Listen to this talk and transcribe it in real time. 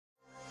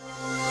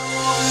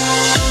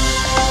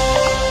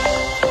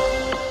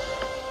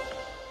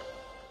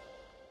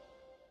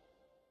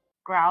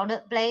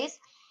crowded place.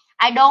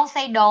 I don't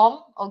say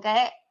don't,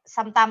 okay?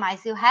 Sometimes I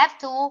still have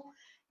to,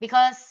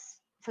 because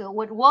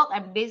with work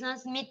and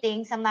business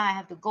meetings, sometimes I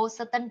have to go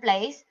certain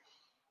place.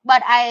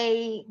 But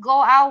I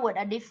go out with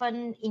a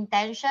different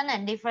intention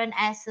and different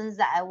essence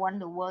that I want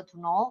the world to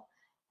know.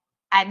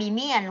 I be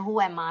me and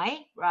who am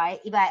I, right?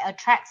 If I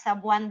attract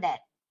someone that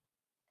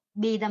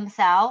be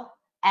themselves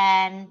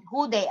and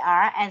who they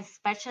are, and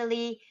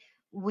especially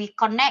we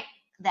connect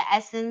the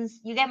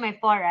essence, you get my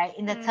point, right?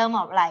 In the term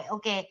of like,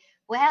 okay,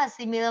 we have a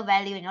similar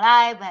value in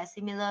life, we have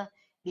similar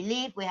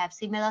belief, we have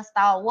similar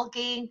style of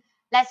working,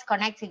 let's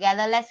connect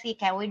together, let's see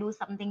can we do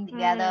something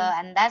together.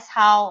 And that's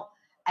how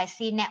I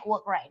see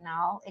network right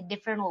now. It's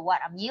different with what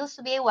I'm used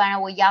to be when I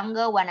was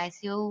younger, when I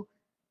still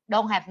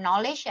don't have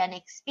knowledge and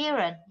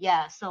experience.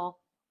 Yeah, so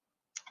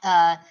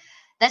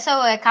that's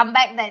why I come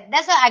back.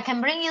 That's why I can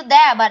bring you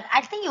there, but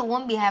I think you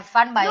won't be have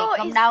fun by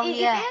come down it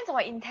here. depends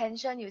on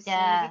intention, you see.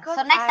 Yeah. Because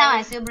So next time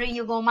I still bring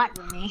you go mad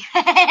with me.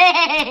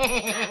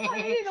 I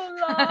really don't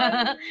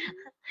love.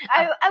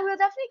 I will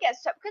definitely get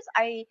swept because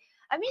I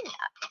mean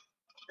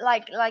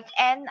like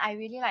Anne, I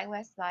really like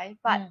Westlife,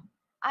 but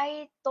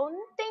I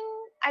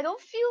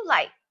don't feel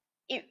like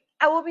it.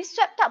 I will be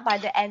swept up by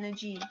the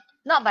energy,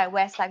 not by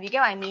Westlife. You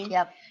get what I mean?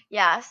 Yep.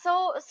 Yeah.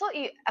 So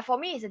for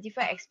me, it's a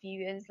different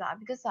experience lah.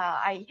 Because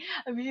I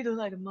really don't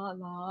like the mud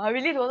lah. I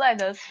really don't like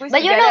the squeeze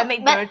together and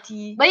make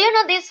dirty. But you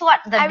know this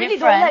what the I really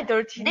don't like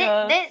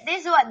dirtiness.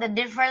 This what the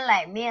different,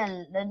 like me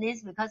and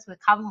Denise, because we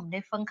come from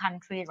different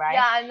countries, right?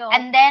 Yeah, I know.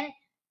 And then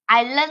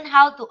I learned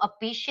how to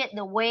appreciate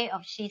the way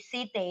of she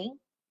see things.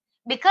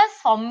 Because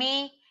for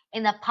me,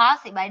 in the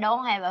past, if I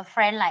don't have a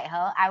friend like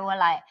her, I will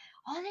like,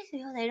 oh, these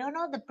people, they don't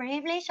know the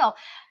privilege of,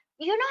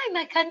 you know, in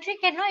my country,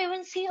 cannot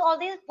even see all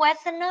these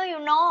Westerner, you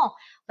know.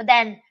 But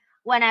then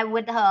when I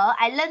with her,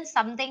 I learned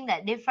something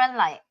that different,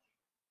 like,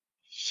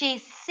 she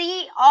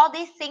see all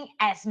these things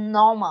as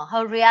normal.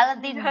 Her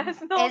reality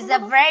is a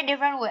very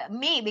different with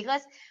me,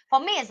 because for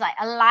me it's like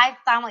a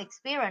lifetime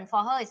experience.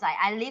 For her it's like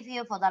I live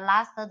here for the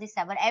last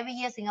 37. Every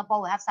year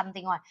Singapore will have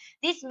something on.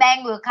 This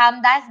bank will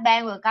come, that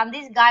bank will come,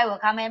 this guy will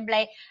come and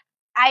play.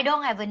 I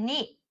don't have a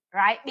need,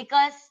 right?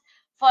 Because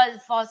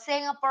for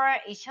Singapore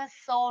it's just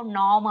so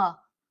normal.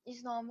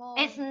 It's normal.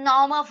 It's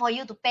normal for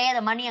you to pay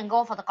the money and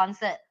go for the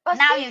concert. But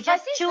now you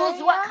just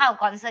choose what kind of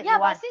concert you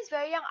want. Yeah, but since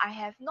very young, I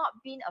have not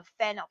been a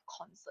fan of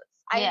concerts.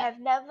 I have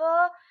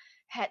never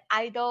had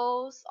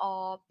idols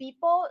or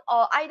people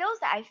or idols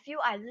that I feel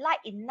I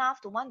like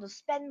enough to want to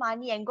spend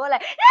money and go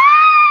like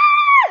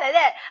like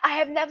that. I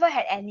have never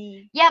had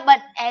any. Yeah,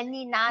 but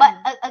none.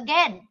 But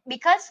again,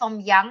 because from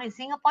young in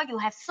Singapore, you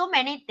have so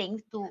many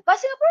things to. But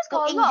Singaporeans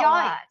got enjoy. A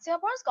lot.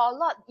 Singaporeans got a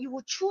lot. You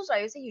will choose,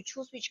 right? You say you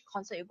choose which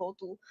concert you go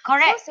to.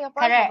 Correct. So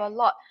Singaporeans have a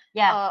lot.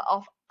 Yeah.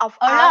 Of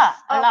a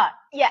lot.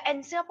 Yeah,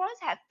 and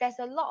there's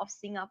a lot of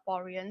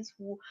Singaporeans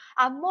who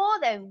are more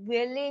than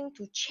willing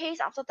to chase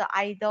after the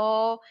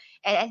idol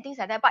and things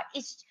like that. But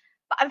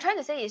I'm trying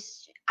to say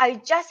is I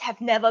just have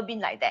never been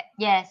like that.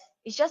 Yes.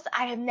 It's just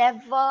I have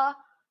never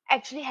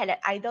actually had an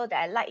idol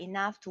that I like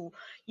enough to,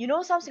 you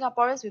know, some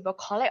Singaporeans will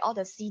collect all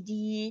the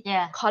CD,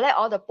 collect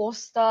all the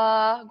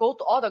poster, go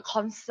to all the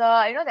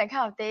concert, you know, that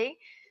kind of thing.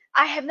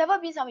 I have never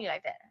been somebody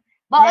like that.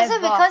 But also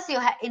because you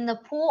have in the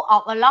pool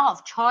of a lot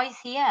of choice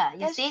here,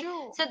 you see.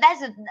 True. So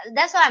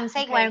that's what I'm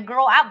saying. When I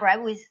grow up,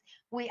 right,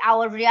 we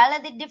our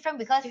reality different,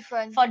 because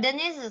for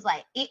Denise it's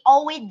like it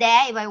always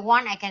there. If I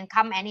want, I can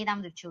come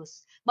anytime to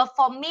choose. But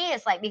for me,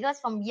 it's like because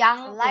from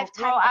young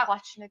lifetime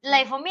opportunity.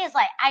 Like for me, it's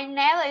like I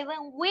never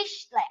even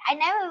wish, like I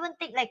never even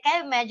think, like,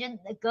 can you imagine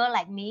a girl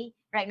like me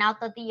right now,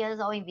 30 years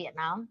old in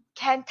Vietnam,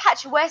 can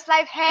touch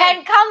Westlife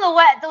hand, can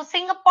come to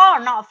Singapore,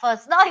 not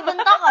first, not even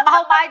talk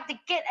about buy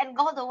ticket and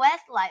go to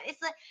Westlife.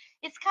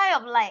 It's kind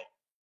of like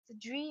the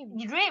dream.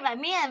 Like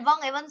me and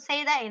Vong even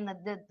say that in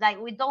the like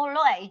we don't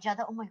look at each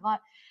other. Oh my God,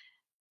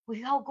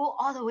 we all go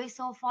all the way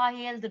so far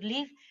here to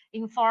live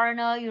in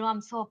foreigner. You know,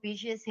 I'm so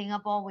appreciate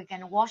Singapore. We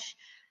can watch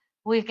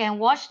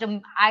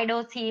the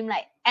idol team.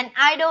 Like an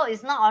idol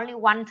is not only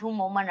 1-2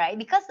 moment, right?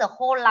 Because the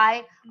whole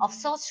life of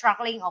so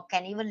struggling or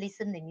can even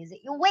listen to music.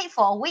 You wait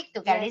for a week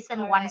to can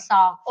listen one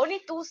song.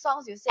 Only 2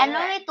 songs you say. And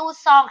only 2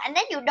 songs, and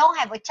then you don't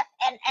have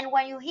and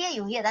when you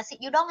hear that's it.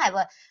 You don't have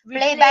a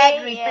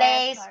playback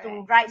replace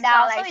to write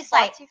down. Like so it's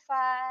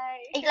Spotify.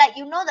 It's like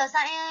you know the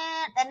song,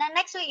 and then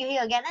next week you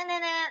hear again, and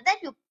then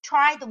you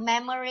try to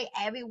memory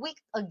every week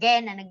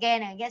again and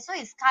again and again. So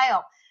it's kind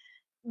of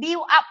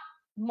build up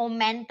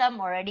momentum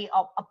already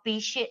of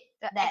appreciate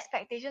that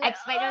expectation.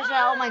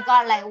 Oh my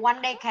God, like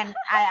one day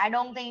I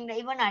don't think that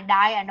even I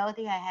die, I don't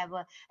think I have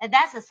and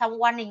that's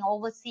someone in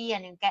overseas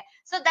and you get.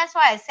 So that's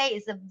why I say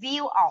it's a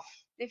view of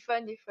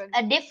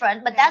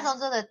different. But that's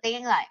also the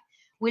thing, like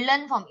we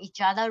learn from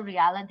each other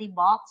reality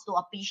box to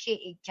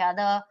appreciate each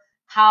other,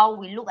 how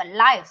we look at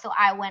life. So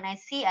when I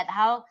see at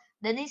how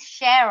Denise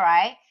share,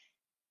 right,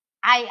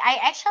 I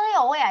actually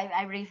always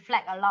I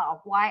reflect a lot of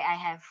why I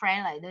have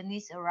friends like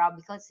Denise around,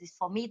 because it's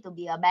for me to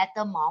be a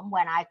better mom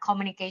when I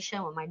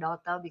communication with my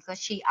daughter, because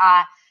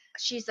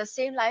she's the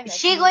same life as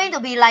she going to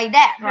be like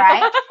that,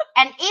 right?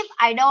 And if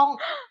I don't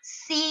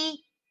see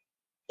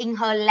in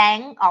her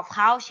length of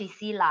how she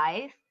see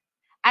life,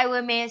 I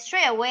will may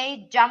straight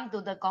away jump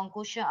to the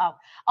conclusion of,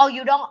 oh,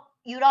 you don't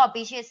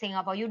appreciate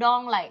Singapore. You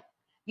don't like,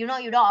 you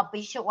don't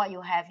appreciate what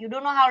you have. You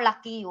don't know how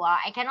lucky you are.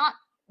 I cannot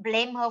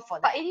blame her for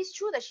that. But it is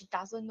true that she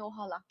doesn't know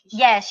how lucky she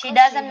Yes, is, she 'cause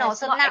doesn't she know. has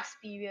So not now,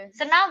 experienced.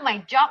 so now my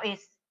job is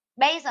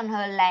based on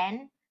her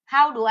land.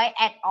 How do I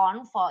add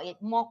on for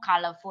it more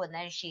colorful? And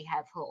then she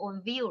have her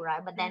own view, right?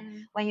 But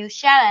then when you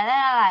share it,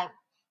 then I'm like,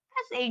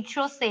 that's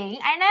interesting.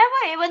 I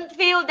never even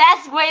feel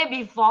that way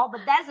before,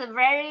 but that's a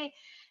very,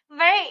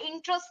 very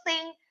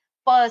interesting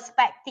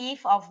perspective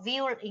of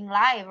view in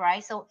life,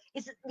 right? So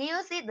do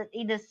you see that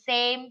it's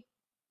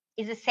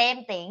the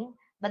same thing,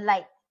 but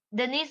like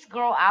Denise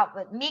grow up,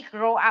 but me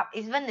grow up,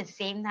 even the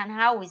same time,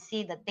 how we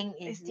see the thing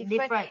is It's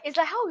different. It's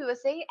like how we were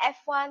saying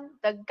F1,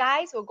 the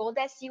guys will go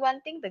there see one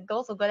thing, the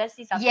girls will go there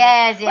see something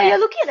Yes, else. But you're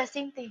looking at the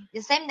same thing.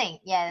 the same thing.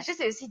 Yes, It's just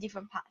that you see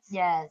different parts.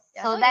 yes.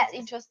 Yeah, So so that's it's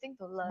interesting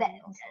to learn that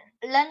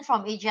also. learn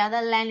from each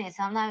other. Learn is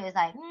sometimes it's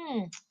like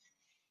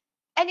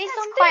And it's that's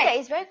something quite- that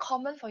is very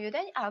common for you.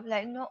 Then I'm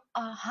like, no,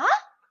 huh?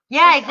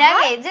 yeah, It's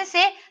exactly. Just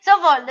say so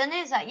for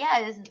Denise, like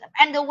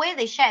and the way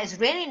they share is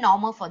really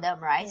normal for them,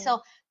 right? Yeah.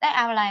 So then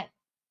I'm like,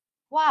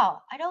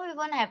 wow, I don't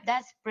even have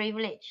that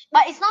privilege.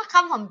 But it's not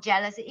come from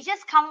jealousy. It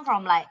just come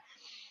from like,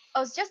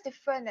 oh, it's just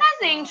different.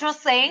 that's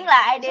interesting.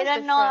 Like I It's just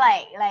didn't know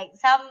different. like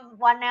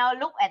someone else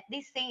look at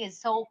this thing is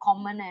so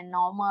common and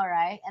normal,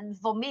 right? And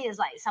for me it's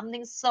like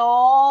something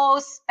so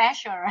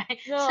special, right?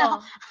 Yeah.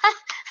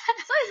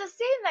 So it's the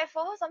same, like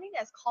for her, something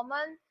that's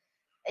common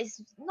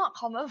is not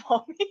common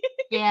for me.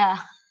 Yeah.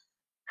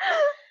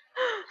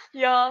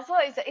 Yeah, so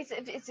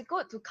it's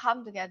good to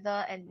come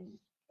together and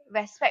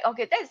respect.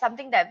 Okay, that is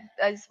something that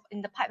is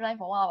in the pipeline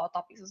for one of our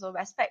topics also.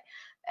 Respect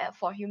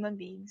for human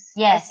beings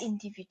Yes. as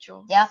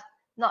individuals. Yeah.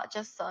 Not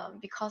just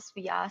because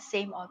we are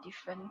same or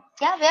different.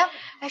 Yeah.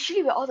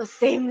 Actually, we're all the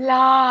same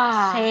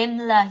lah. Same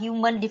lah,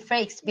 human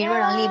different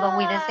experience only, but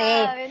we're the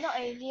same. We're not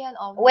alien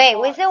or Wait,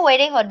 we're robots. still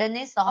waiting for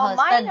Denise or her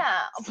mine turn.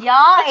 ah. Your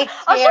Oh,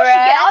 so she get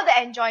experience. all the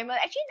enjoyment.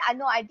 Actually, I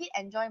know I did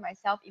enjoy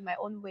myself in my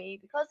own way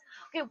because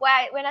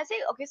when I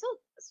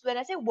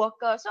say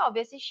worker, so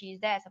obviously she's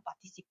there as a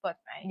participant,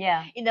 right?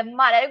 Yeah. In the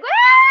mud, I go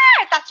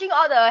touching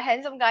all the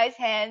handsome guys'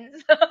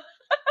 hands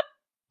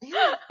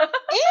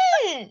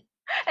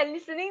and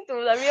listening to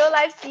the real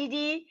life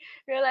CD.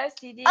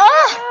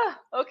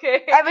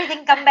 Okay.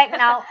 Everything come back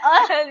now.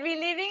 And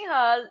reliving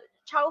her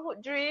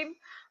childhood dream.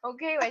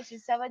 Okay, when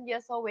she's 7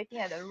 years old, waiting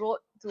at the road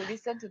to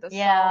listen to the song.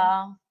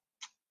 Yeah.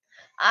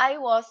 I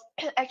was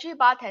actually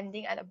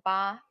bartending at a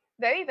bar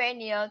very, very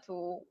near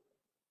to,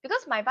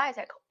 because my bar is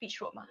at Beach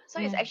Road,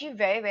 so it's actually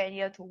very, very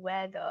near to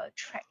where the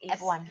track is.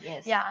 F1,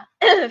 yes.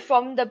 Yeah.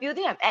 From the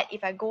building I'm at,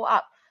 if I go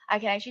up, I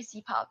can actually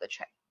see part of the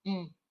track.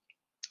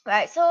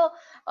 Right, so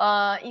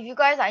if you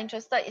guys are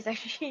interested, it's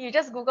actually, you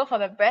just Google for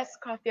the best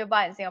craft beer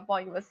bar in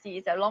Singapore, you will see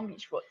it's at Long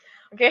Beach Road.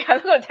 Okay, I'm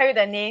not going to tell you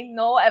the name,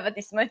 no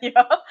advertisement here.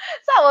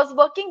 So I was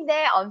working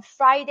there on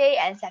Friday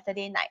and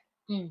Saturday night.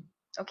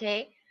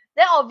 Okay,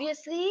 then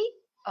obviously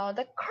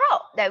the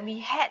crowd that we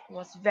had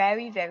was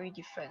very, very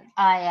different.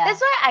 Yeah.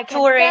 That's why I can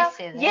tourists,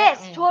 tell. is it?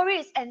 Yes,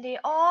 tourists, and they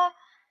all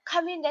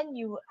come in.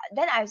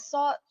 Then I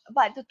saw,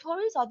 but the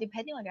tourists, or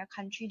depending on their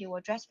country, they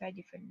were dressed very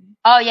differently.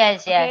 Oh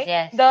yes, Okay?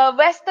 yes. The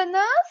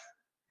Westerners,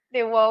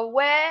 they will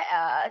wear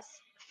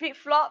flip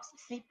flops,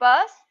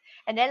 slippers,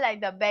 and then like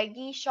the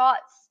baggy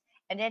shorts,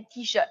 and then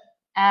t-shirt,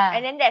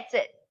 and then that's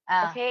it.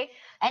 Okay.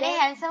 Any Then-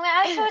 handsome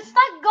guy? I should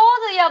start go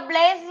to your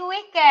Blaze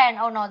weekend.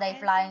 Oh no, they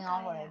flying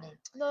off already.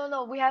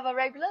 No. We have a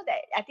regular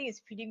that I think is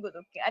pretty good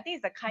looking. I think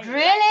it's the kind. you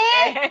like.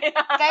 Really?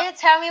 Yeah. Can you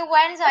tell me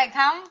when so I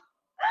come?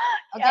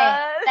 Okay,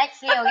 Yeah.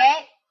 text me,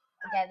 okay?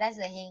 Okay, that's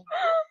the hint.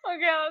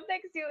 Okay, I'll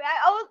text you.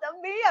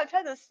 Maybe I'll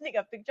try to sneak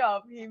a picture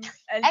of him.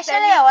 And Actually,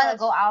 send it I want to first.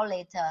 go out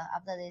later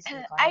after this.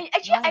 I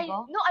You wanna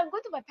go? no, I'm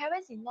going to my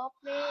parents-in-law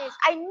place.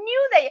 I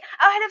knew that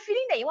I had a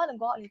feeling that you want to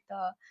go out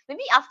later.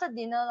 Maybe after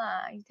dinner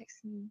lah. You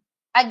text me.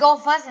 I go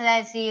first and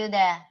then I see you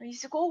there. You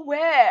should go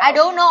where? I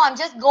don't know. I'm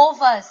just go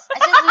first. I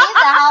just leave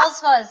the house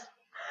first.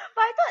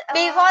 But I thought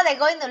Before they're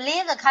going to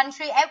leave the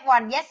country,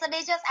 F1.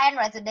 Yesterday just ended.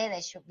 Right, today they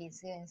should be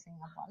still in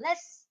Singapore.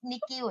 Let's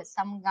sneaky with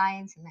some guy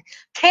in Singapore.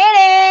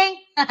 Kidding!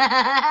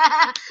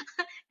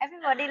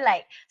 Everybody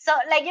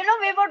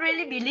people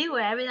really believe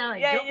when every time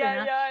I joke,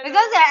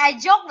 because I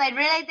joke, they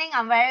really think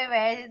I'm very,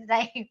 very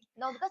like.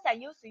 No, because they're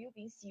used to you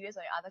being serious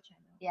on your other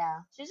channel. Yeah.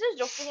 She's just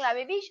joking like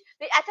maybe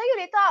I tell you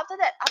later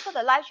after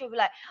the live she'll be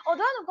like, oh, don't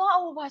want to go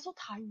out, oh, but I'm so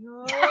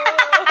tired.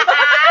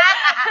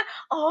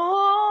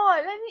 Oh,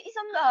 let me eat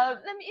some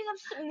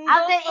soup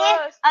noodles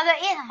first. After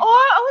eat.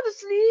 Oh, I want to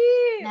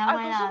sleep. Never I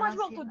mind got so lah, much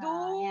don't work to sleep do.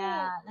 lah.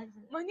 Yeah.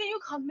 Money you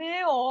come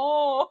here,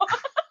 oh.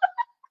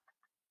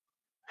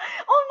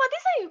 Oh, but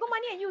this time you got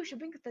money and you should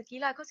bring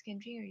tequila because you can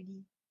drink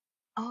already.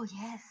 Oh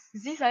yes.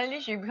 See,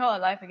 suddenly she become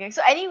alive again.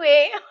 So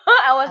anyway,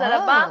 I was at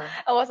the bar.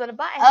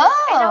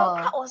 And our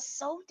crowd was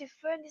so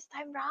different this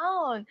time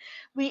round.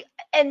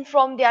 And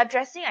from their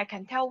dressing, I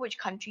can tell which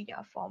country they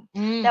are from.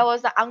 There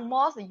was the Ang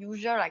Mohs, the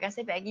usual, like I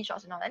said, baggy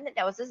shorts and all. And then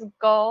there was this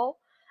girl.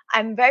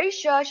 I'm very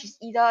sure she's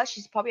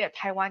probably a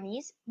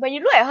Taiwanese. When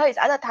you look at her, it's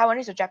either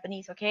Taiwanese or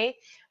Japanese, okay?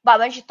 But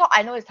when she talk,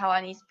 I know it's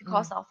Taiwanese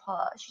because of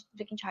her. She's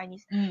speaking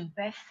Chinese.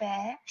 Very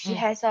fair. She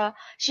has a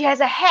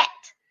hat.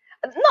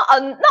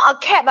 Not a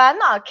cap,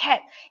 not a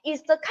cap.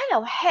 It's the kind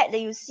of hat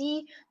that you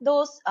see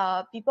those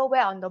people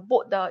wear on the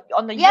boat,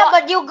 on the yacht.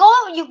 But you go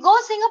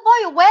Singapore,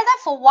 you wear that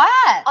for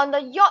what? On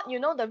the yacht, you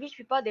know, the rich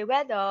people, they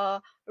wear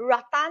the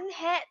rattan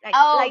hat, like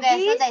okay,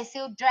 this. so they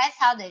still dress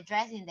how they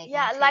dress in their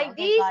country. Like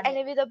this, and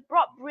then with a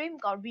broad brim,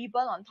 got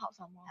ribbon on top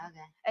somehow.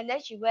 Okay. And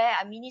then she wear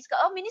a mini skirt.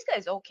 Oh, mini skirt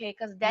is okay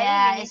because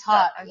it's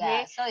hot. Okay.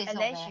 Yeah, so it's and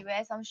okay. then she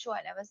wears some shoe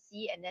I never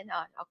see, and then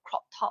a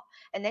crop top,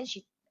 and then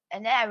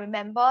I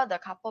remember the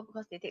couple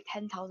because they take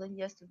 10,000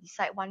 years to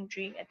decide one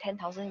drink and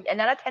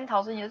another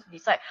 10,000 years to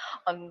decide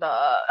on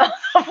the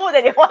food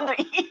that they want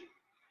to eat.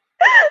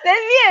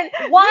 Then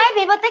why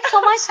people take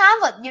so much time?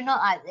 But you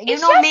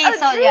know me,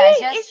 so yeah,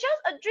 it's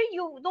just a drink.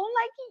 You don't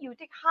like it, you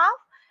take half,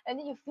 and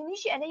then you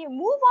finish it, and then you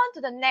move on to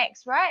the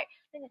next, right?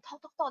 Then they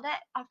talk. That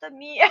after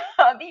me,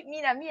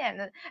 me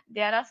and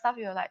the other stuff.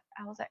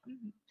 I was like,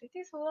 they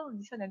take so long to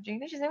decide the drink.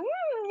 Then she said,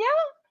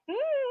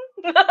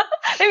 yeah,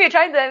 then we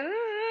tried them.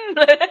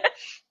 Then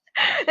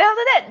after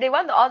that, they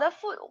want to order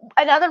food.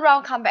 Another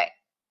round come back.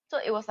 So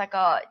it was like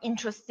a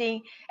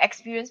interesting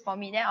experience for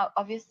me. Then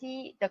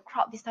obviously the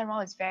crowd this time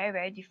around is very,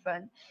 very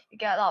different. You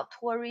get a lot of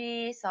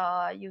tourists.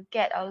 You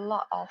get a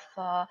lot of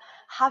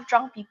half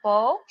drunk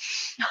people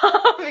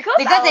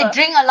because they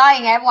drink a lot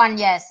in everyone.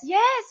 Yes,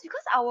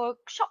 because our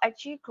shop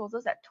actually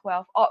closes at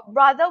 12, or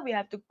rather we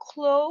have to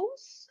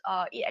close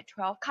it at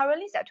 12.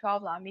 Currently it's at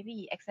 12 lah. Maybe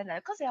he extended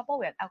because Singapore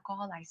we have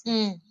alcohol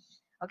license.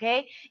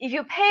 Okay, if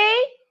you pay,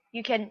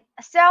 you can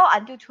sell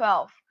until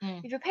 12.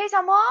 If you pay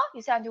some more,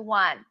 you sell until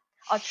 1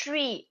 or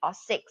 3 or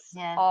 6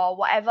 or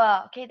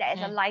whatever. Okay, there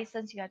is a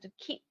license you have to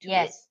keep to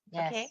it.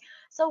 Okay,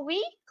 so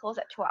we close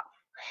at 12.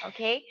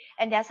 Okay,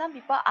 and there are some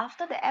people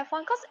after the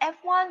F1, because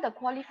F1 the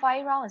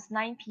qualifying round is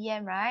 9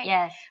 p.m. right?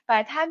 Yes.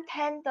 By the time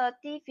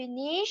 10:30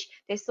 finish,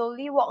 they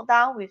slowly walk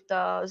down with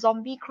the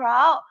zombie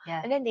crowd,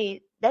 and then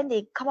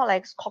they come out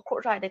like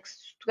cockroach, right? They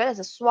together as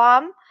a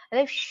swarm, and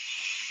then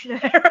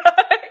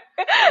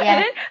and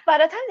then by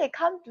the time they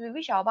come to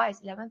reach our bar, it's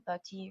 11:30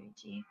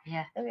 already.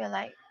 Yeah. Then we are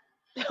like,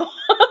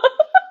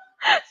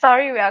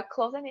 sorry, we are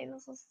closed, and it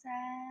was so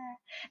sad.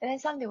 And then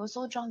some, they were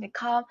so drunk, they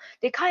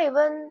can't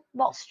even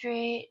walk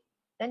straight.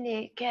 Then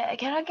they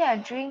cannot get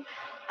a drink.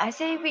 I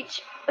say,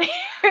 which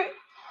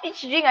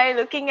drink are you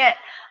looking at?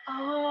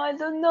 Oh, I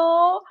don't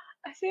know.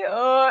 I say,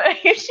 are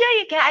you sure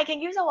you can? I can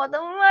give some water.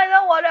 I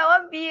don't want water, I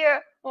want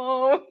beer.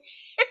 Oh.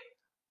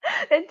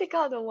 Then take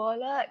out the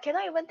wallet.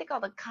 Cannot even take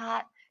out the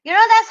card. You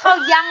know, that's how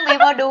young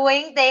people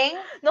doing things.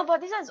 No,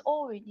 but this one is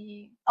old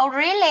already. Oh,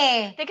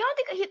 really? They cannot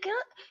take. He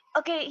cannot.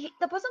 Okay,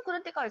 the person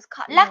couldn't take out his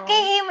card. Lucky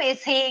him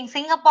is he in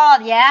Singapore.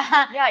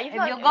 Yeah. Yeah. If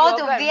you go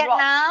to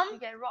Vietnam, you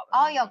get robbed.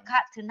 All your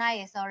card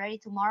tonight is already.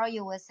 Tomorrow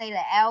you will say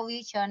like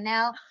LV,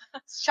 Chanel,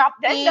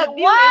 Shopee. Then the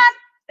bill What?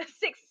 Is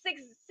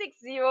six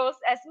zeros,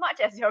 as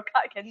much as your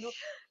card can do.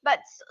 But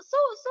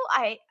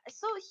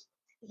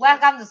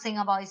Welcome to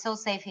Singapore. It's so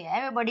safe here.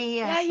 Everybody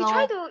here.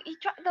 Yeah,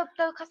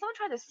 the customer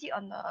tried to sit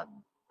on the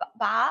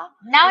bar.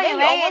 Now you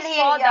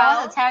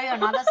want to tell you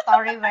another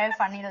story, very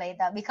funny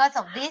later, because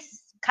of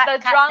this the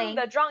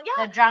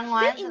drunk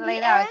one.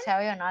 Later I'll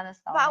tell you another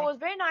story. But I was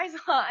very nice.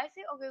 I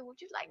said, okay, would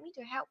you like me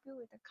to help you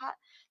with the card?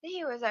 Then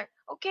he was like,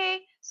 okay.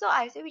 So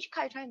I said, which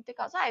card are you trying to take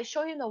out? So I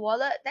showed him the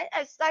wallet. Then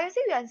I said,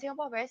 we are in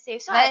Singapore, very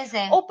safe. So I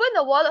opened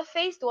the wallet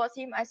face towards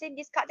him. I said,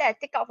 this card that I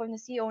take out from the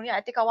sea only.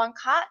 I take out one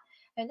card,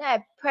 and then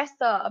I press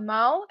the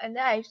amount, and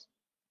then I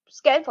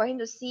scan for him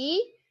to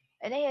see.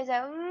 And then he was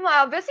like,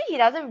 obviously he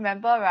doesn't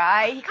remember,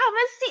 right? He can't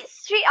even sit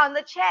straight on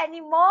the chair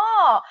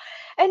anymore.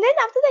 And then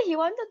after that, he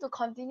wanted to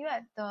continue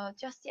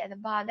just sit at the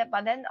bar.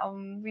 But then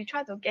we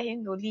tried to get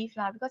him to leave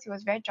lah, because he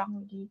was very drunk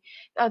already.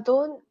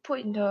 Don't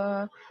put in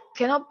the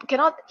cannot.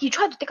 He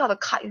tried to take out the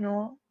card, you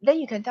know. Then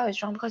you can tell he's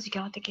drunk because he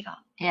cannot take it out.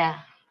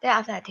 Yeah. Then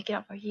after I take it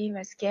out for him,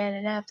 I scan,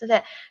 and then after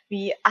that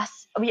we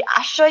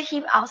usher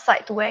him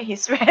outside to where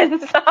his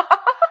friends are.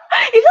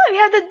 If not, we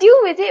have to deal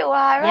with it,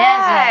 right?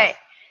 Yes.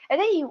 And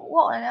then he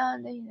walked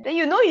around, then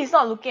you know he's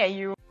not looking at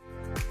you.